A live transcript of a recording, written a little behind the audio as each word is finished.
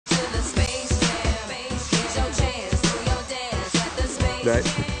We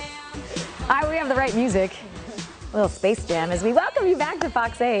have the right music. A little Space Jam as we welcome you back to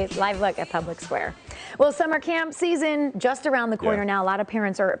Fox 8 Live Look at Public Square. Well, summer camp season just around the corner now. A lot of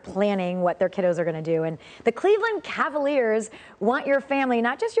parents are planning what their kiddos are going to do. And the Cleveland Cavaliers want your family,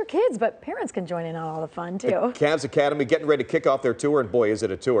 not just your kids, but parents can join in on all the fun, too. The Cavs Academy getting ready to kick off their tour, and boy, is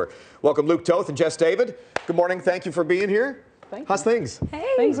it a tour. Welcome, Luke Toth and Jess David. Good morning. Thank you for being here. How's things? Hey.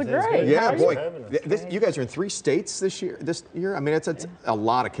 Things are great. Yeah, boy. You guys are in 3 states this year. I mean, it's a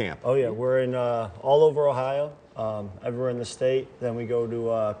lot of camp. Oh, yeah. We're in all over Ohio, everywhere in the state. Then we go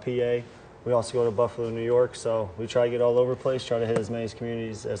to PA. We also go to Buffalo, New York. So we try to get all over the place, try to hit as many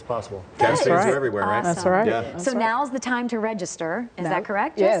communities as possible. Cavs fans are everywhere, right? Awesome. That's right. Yeah. So now's the time to register. Is that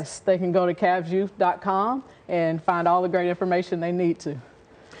correct? Jess? Yes. They can go to cavsyouth.com and find all the great information they need to.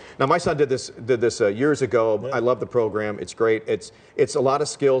 Now, my son did this years ago. I love the program. It's great. It's a lot of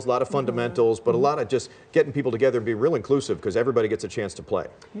skills, a lot of fundamentals, but a lot of just getting people together and being real inclusive because everybody gets a chance to play.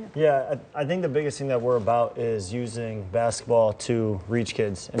 Yeah, I think the biggest thing that we're about is using basketball to reach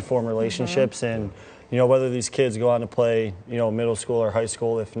kids and form relationships. And, you know, whether these kids go on to play, you know, middle school or high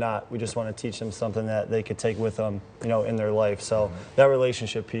school, if not, we just want to teach them something that they could take with them, you know, in their life. So that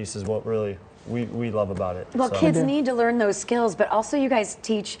relationship piece is what really we love about it. Well, kids need to learn those skills, but also you guys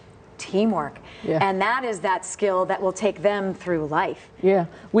teach teamwork. And that is that skill that will take them through life. Yeah,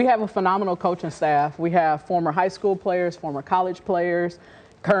 we have a phenomenal coaching staff. We have former high school players, former college players,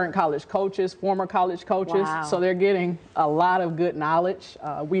 current college coaches, former college coaches. Wow. So they're getting a lot of good knowledge.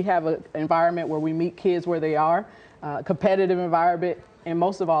 We have an environment where we meet kids where they are, competitive environment, and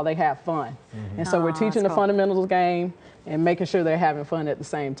most of all, they have fun. And so we're teaching the fundamentals game and making sure they're having fun at the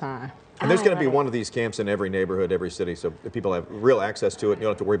same time. And there's going to be one of these camps in every neighborhood, every city, so people have real access to it. You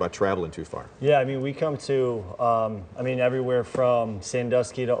don't have to worry about traveling too far. Yeah, I mean, we come to, everywhere from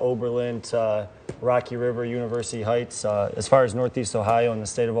Sandusky to Oberlin to Rocky River, University Heights. As far as Northeast Ohio and the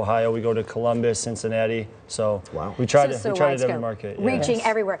state of Ohio, we go to Columbus, Cincinnati. So we try to hit every market. Reaching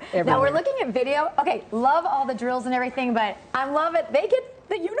everywhere. Now we're looking at video. Okay, love all the drills and everything, but I love it. They get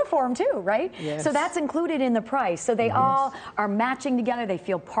the uniform too, right? Yes. So that's included in the price. So they all are matching together. They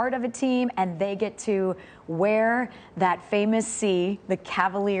feel part of a team, and they get to wear that famous C, the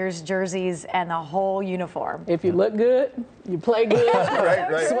Cavaliers jerseys, and the whole uniform. If you look good, you play good.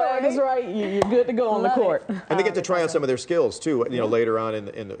 Right. Swag is right. You're good to go on the court. And they get to try out some of their skills too. You know, later on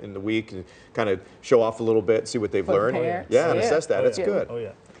in the week, and kind of show off a little bit, see what they've learned. And assess that. It's good. Oh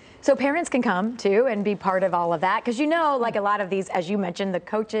yeah. So parents can come too and be part of all of that, because you know, like a lot of these, as you mentioned, the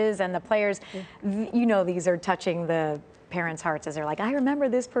coaches and the players, you know, these are touching the parents' hearts as they're like, I remember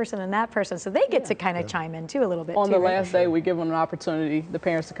this person and that person. So they get to kind of chime in too a little bit. On the last day, we give them an opportunity, the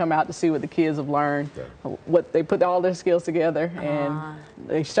parents, to come out to see what the kids have learned, what they put all their skills together, and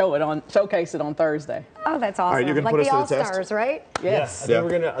they showcase it on Thursday. Oh, that's awesome! All right, you're gonna like put the us to the test? All-Stars, right? Yes. Yeah,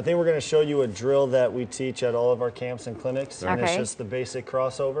 I think we're gonna show you a drill that we teach at all of our camps and clinics, and it's just the basic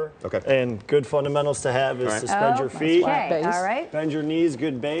crossover. And good fundamentals to have is to spread your feet, Okay. All right. bend your knees,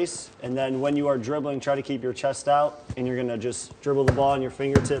 good base, and then when you are dribbling, try to keep your chest out, and you're gonna just dribble the ball on your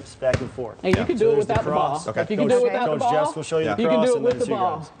fingertips back and forth. And you can do it without the ball. Okay. If you can do it without the Coach ball, Jess will show you the cross, you can do it and with then the it's you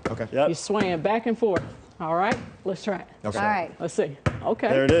ball. guys. Okay. You're swaying back and forth. All right, let's try it. Okay. All right. Let's see. Okay.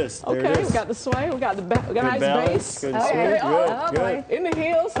 There it is. There Okay, it is. we got the sway, we got the back, we got a nice balance, base. good Okay. swing, good, good. In the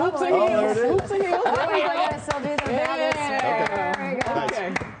heels, hoops and boy. heels, hoops and heels. Oh, There we I go. gotta still do the balance. There we go.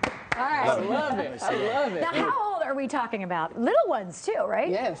 Okay. All right. I love it. I love it. Now, how old are we talking about? Little ones too, right?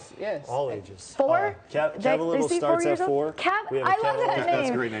 Yes, yes. All ages. 4? Cavaliers They see starts 4 at years 4. old? We have a I love that name. That's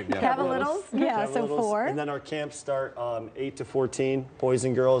a great name. Yeah. Cavaliers. Yeah, so Cavaliers. 4. And then our camps start 8 to 14, boys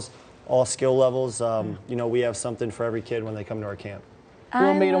and girls, all skill levels. You know, we have something for every kid when they come to our camp.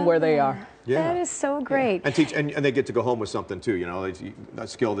 We'll meet them where they are. That is so great. And teach, and they get to go home with something too. You know, a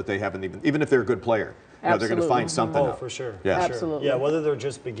skill that they haven't even if they're a good player. You know, they're going to find something. Oh, out. for sure. Yeah. For sure. Absolutely. Yeah, whether they're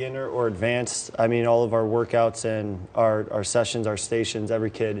just beginner or advanced, I mean, all of our workouts and our sessions, our stations,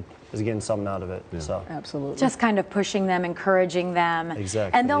 every kid is getting something out of it. So Absolutely. Just kind of pushing them, encouraging them.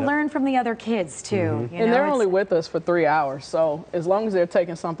 Exactly, And they'll learn from the other kids too. You And know, they're it's- only with us for 3 hours, so as long as they're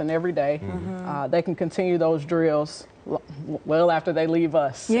taking something every day, they can continue those drills well after they leave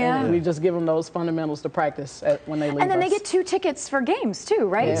us. Yeah. And we just give them those fundamentals to practice when they leave us. And then they get 2 tickets for games too,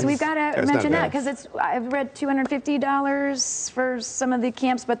 right? Yes. So we've got to That's mention not that, bad. because I've read $250 for some of the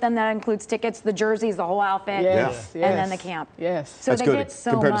camps, but then that includes tickets, the jerseys, the whole outfit, Yes, and then the yes. camp. Yes. So That's they good get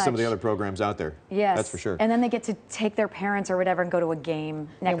so compared much. to some of the other programs out there. Yes, That's for sure. And then they get to take their parents or whatever and go to a game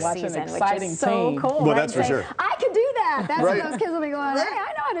next watch an season, which exciting is so team. cool. Well, right? that's for Say, sure. I could do that. That's Right. what those kids will be going, hey,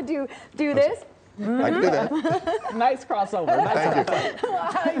 I know how to do this. I can do that. Nice crossover. Nice Thank you.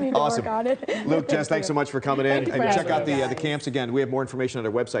 I need need to Awesome. work on it. Luke, Jess, thanks so much for coming in. Thank you for And check having out us. the camps again. We have more information on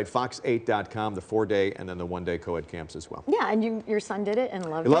our website, fox8.com, the 4-day and then the 1-day co-ed camps as well. Yeah, and your son did it and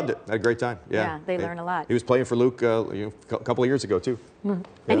loved it. He loved it. Had a great time. Yeah, they learn a lot. He was playing for Luke a couple of years ago, too.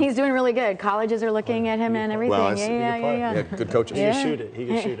 And he's doing really good. Colleges are looking at him and everything. Well, yeah. Good coaches. He can shoot it. He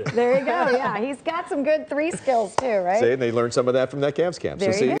can shoot it. There you go. Yeah, he's got some good 3 skills too, right? See, and they learned some of that from that camps camp.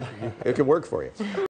 There So you see, it can work for you.